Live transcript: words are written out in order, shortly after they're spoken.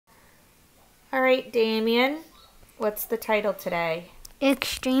All right, Damian, what's the title today?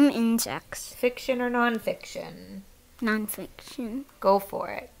 Extreme insects. Fiction or nonfiction? Nonfiction. Go for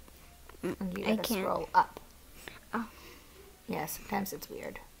it. You I gotta can't. scroll up. Oh. Yeah, sometimes it's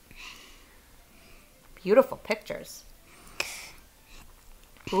weird. Beautiful pictures.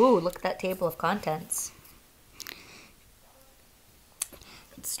 Ooh, look at that table of contents.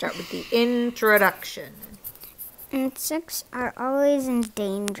 Let's start with the introduction. Insects are always in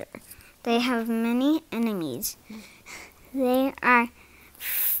danger. They have many enemies. They are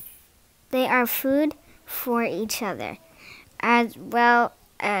food for each other, as well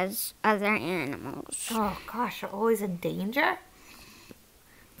as other animals. Oh gosh, they're always in danger?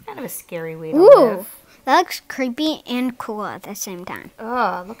 Kind of a scary way to Ooh, live. that looks creepy and cool at the same time.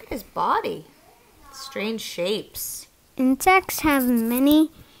 Oh, look at his body. Strange shapes. Insects have many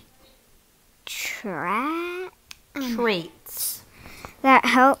Traits. that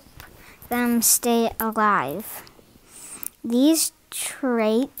help them stay alive. These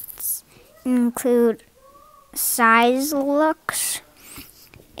traits include size, looks,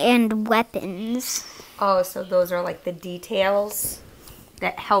 and weapons. Oh, so those are like the details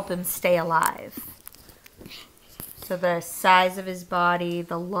that help him stay alive. So the size of his body,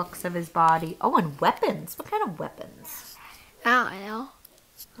 the looks of his body. Oh, and weapons. What kind of weapons? I don't know.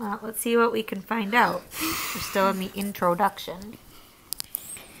 Well, let's see what we can find out. We're still in the introduction.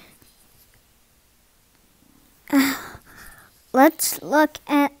 Let's look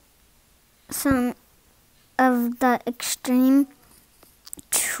at some of the extreme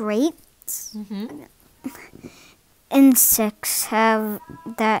traits insects have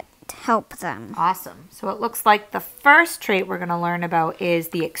that help them. Awesome. So it looks like the first trait we're going to learn about is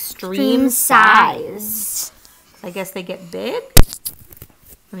the extreme size. I guess they get big.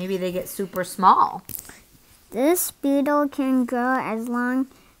 Maybe they get super small. This beetle can grow as long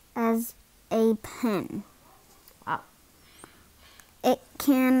as a pin. Wow. It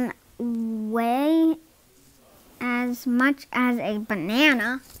can weigh as much as a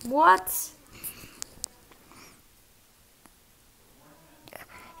banana. What?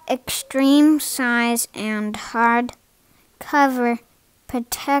 Extreme size and hard cover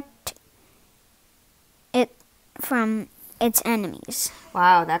protect it from its enemies.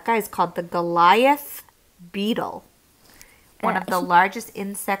 Wow, that guy's called the Goliath beetle. One of the largest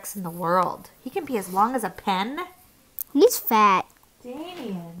insects in the world. He can be as long as a pen. He's fat.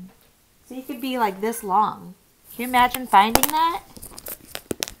 Damian. So he could be like this long. Can you imagine finding that?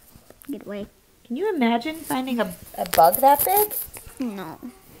 Get away. Can you imagine finding a bug that big? No.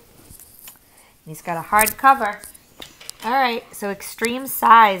 He's got a hard cover. All right, so extreme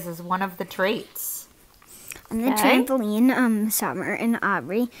size is one of the traits. On the trampoline, Summer and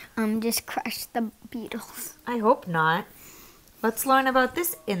Aubrey just crushed the beetles. I hope not. Let's learn about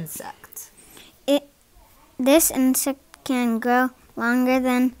this insect. This insect can grow longer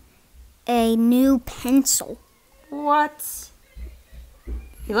than a new pencil. What?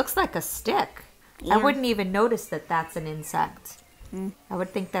 He looks like a stick. Yeah. I wouldn't even notice that that's an insect. I would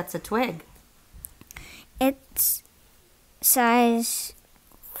think that's a twig. Its size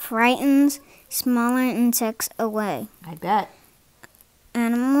frightens smaller insects away. I bet.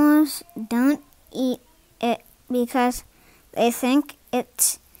 Animals don't eat it because they think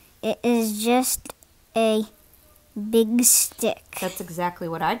it is just a big stick. That's exactly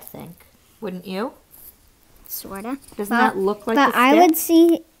what I'd think. Wouldn't you? Sorta. Doesn't that look like a stick? I would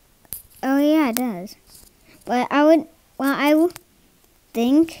see. Oh yeah, it does. But I would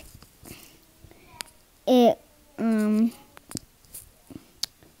think it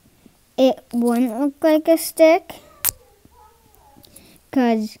wouldn't look like a stick,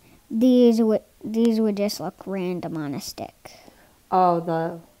 because these would just look random on a stick. Oh,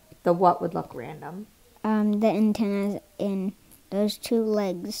 the what would look random? The antennas in those two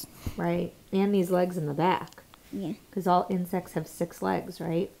legs. Right. And these legs in the back. Yeah. Because all insects have 6 legs,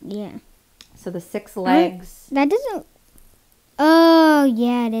 right? Yeah. So the 6 legs. That doesn't. Oh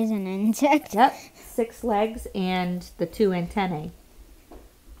yeah, it is an insect. Yep. 6 legs and the 2 antennae.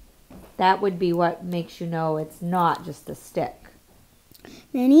 That would be what makes you know it's not just a stick.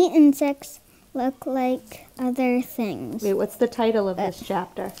 Many insects look like other things. Wait, what's the title of this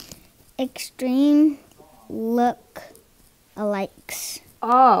chapter? Extreme look-alikes.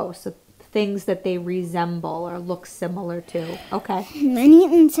 Oh, so things that they resemble or look similar to. Okay. Many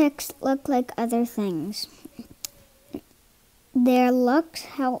insects look like other things. Their looks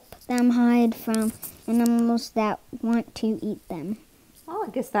help them hide from animals that want to eat them. Well, I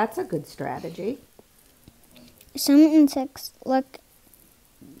guess that's a good strategy. Some insects look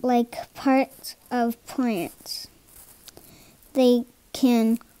like parts of plants. They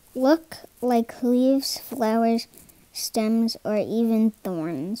can look like leaves, flowers, stems, or even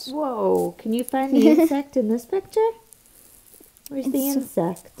thorns. Whoa, can you find the insect in this picture? Where's the It's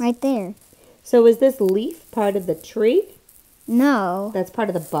insect? right there. So is this leaf part of the tree? No. That's part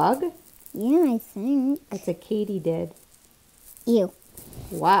of the bug? Yeah, I think. That's a katydid. Ew.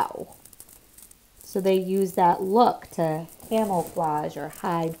 Wow. So they use that look to camouflage or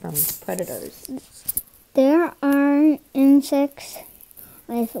hide from predators. There are insects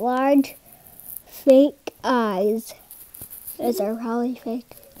with large fake eyes. Those are probably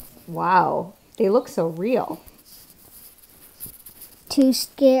fake. Wow. They look so real. To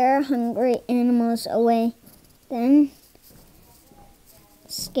scare hungry animals away. Then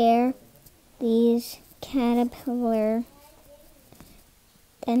scare these caterpillar.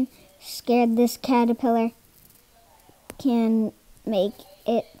 Then scared this caterpillar can make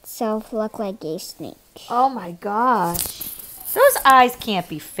itself look like a snake. Oh my gosh. Those eyes can't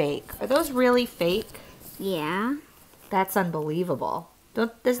be fake. Are those really fake? Yeah. That's unbelievable.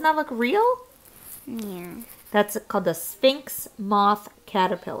 Doesn't that look real? Yeah. That's called the Sphinx moth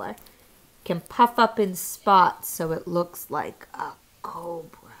caterpillar. Can puff up in spots so it looks like a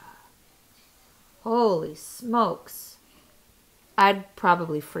cobra. Holy smokes. I'd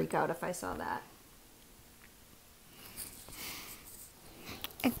probably freak out if I saw that.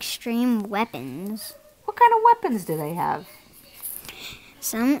 Extreme weapons. What kind of weapons do they have?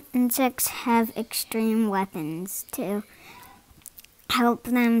 Some insects have extreme weapons to help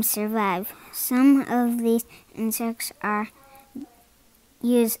them survive. Some of these insects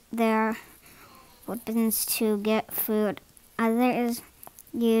use their weapons to get food. Others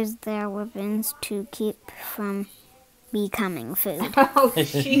use their weapons to keep from becoming food. Oh,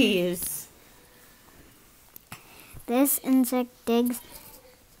 jeez. This insect digs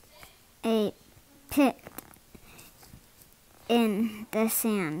a pit in the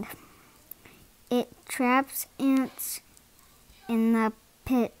sand. It traps ants in the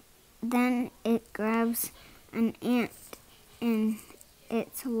pit. Then it grabs an ant in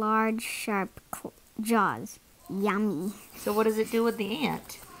its large, sharp jaws. Yummy. So what does it do with the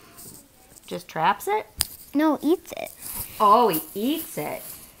ant? Just traps it? No, eats it. Oh, he eats it.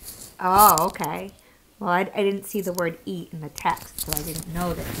 Oh, okay. Well, I didn't see the word eat in the text, so I didn't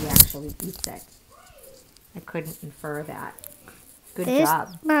know that he actually eats it. I couldn't infer that. Good job.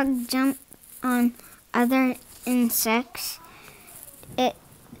 This bug jumps on other insects. It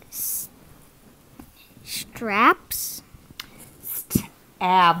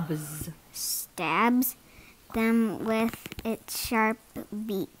stabs them with its sharp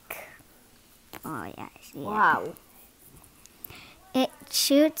beak. Oh, yeah, I see. Wow. It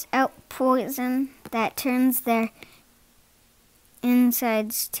shoots out poison that turns their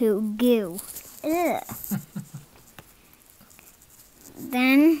insides to goo. Ugh.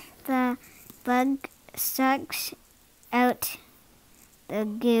 Then the bug sucks out the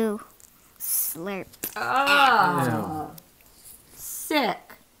goo. Slurp. Oh. Sick.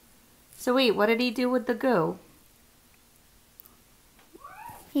 So wait, what did he do with the goo?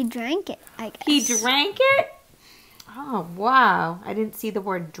 He drank it, I guess. He drank it? Oh, wow. I didn't see the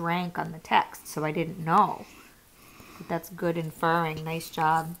word drank on the text, so I didn't know. But that's good inferring. Nice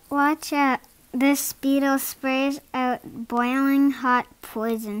job. Watch out. This beetle sprays out boiling hot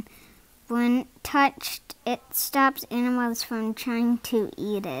poison. When touched, it stops animals from trying to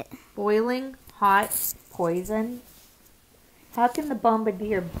eat it. Boiling hot poison? How can the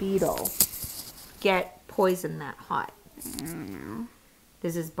bombardier beetle get poison that hot? I don't know.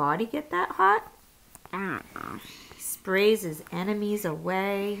 Does his body get that hot? I don't know. He sprays his enemies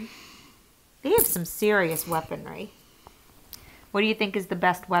away. They have some serious weaponry. What do you think is the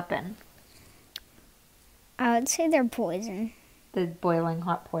best weapon? I would say they're poison. The boiling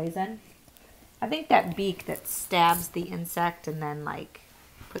hot poison? I think that beak that stabs the insect and then, like,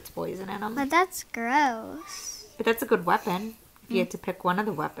 puts poison in them. But that's gross. But that's a good weapon. If you had to pick one of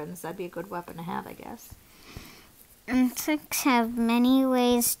the weapons, that'd be a good weapon to have, I guess. Insects have many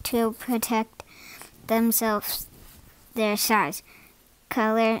ways to protect themselves. Their size,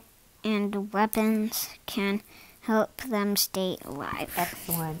 color, and weapons can help them stay alive.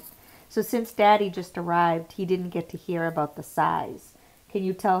 Excellent. So since Daddy just arrived, he didn't get to hear about the size. Can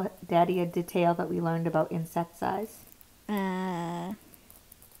you tell Daddy a detail that we learned about insect size? What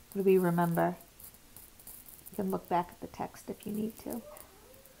do we remember? You can look back at the text if you need to.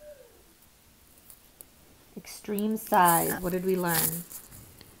 Extreme size. What did we learn?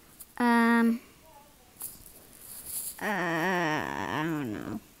 I don't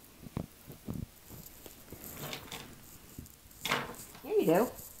know. Here you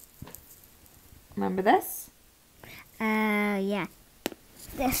do. Remember this? Yeah.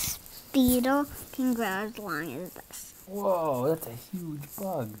 This beetle can grow as long as this. Whoa, that's a huge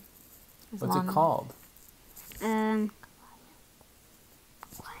bug. As What's it long- called?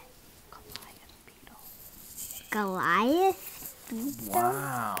 Goliath beetle?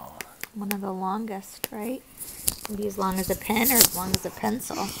 Wow. One of the longest, right? Maybe as long as a pen or as long as a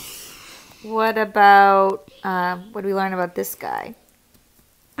pencil. What about, what do we learn about this guy?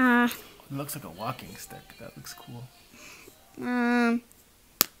 It looks like a walking stick. That looks cool.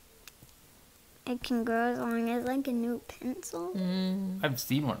 It can grow as long as like a new pencil. I've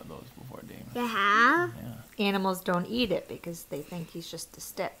seen one of those before, Damian. You have? Yeah. Animals don't eat it because they think he's just a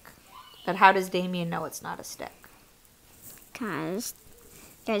stick. But how does Damian know it's not a stick? Because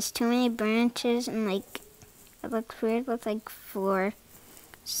there's too many branches and like it looks weird with like four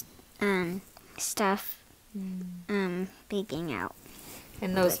stuff peeking out.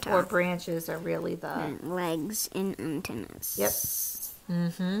 And those The four top. branches are really the... And legs and antennas. Yep.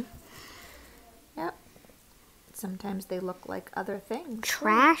 Mm-hmm. Yep. Sometimes they look like other things.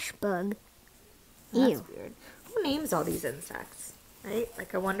 Trash bug. That's Ew. weird. Who names all these insects? Right?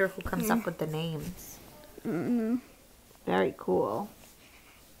 Like, I wonder who comes up with the names. Very cool.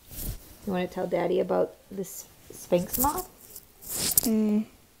 You want to tell Daddy about this sphinx moth?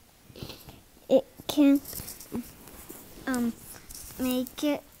 It can make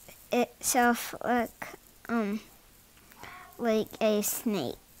it itself look like a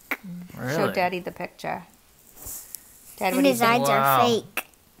snake. Really? Show Daddy the picture. Dad, what And do you his think? eyes Wow. are fake.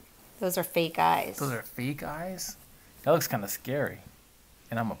 Those are fake eyes. Those are fake eyes? That looks kind of scary.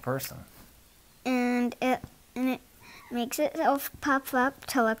 And I'm a person. And it makes itself pop up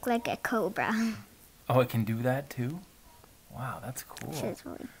to look like a cobra. Oh, it can do that too? Wow, that's cool. It's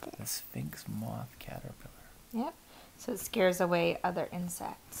like this. The sphinx moth caterpillar. Yep. So it scares away other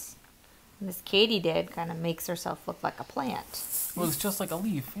insects. And this katydid kind of makes herself look like a plant. Well, it's just like a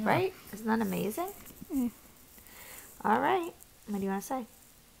leaf. Yeah. Right? Isn't that amazing? All right. What do you want to say?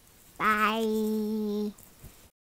 Bye.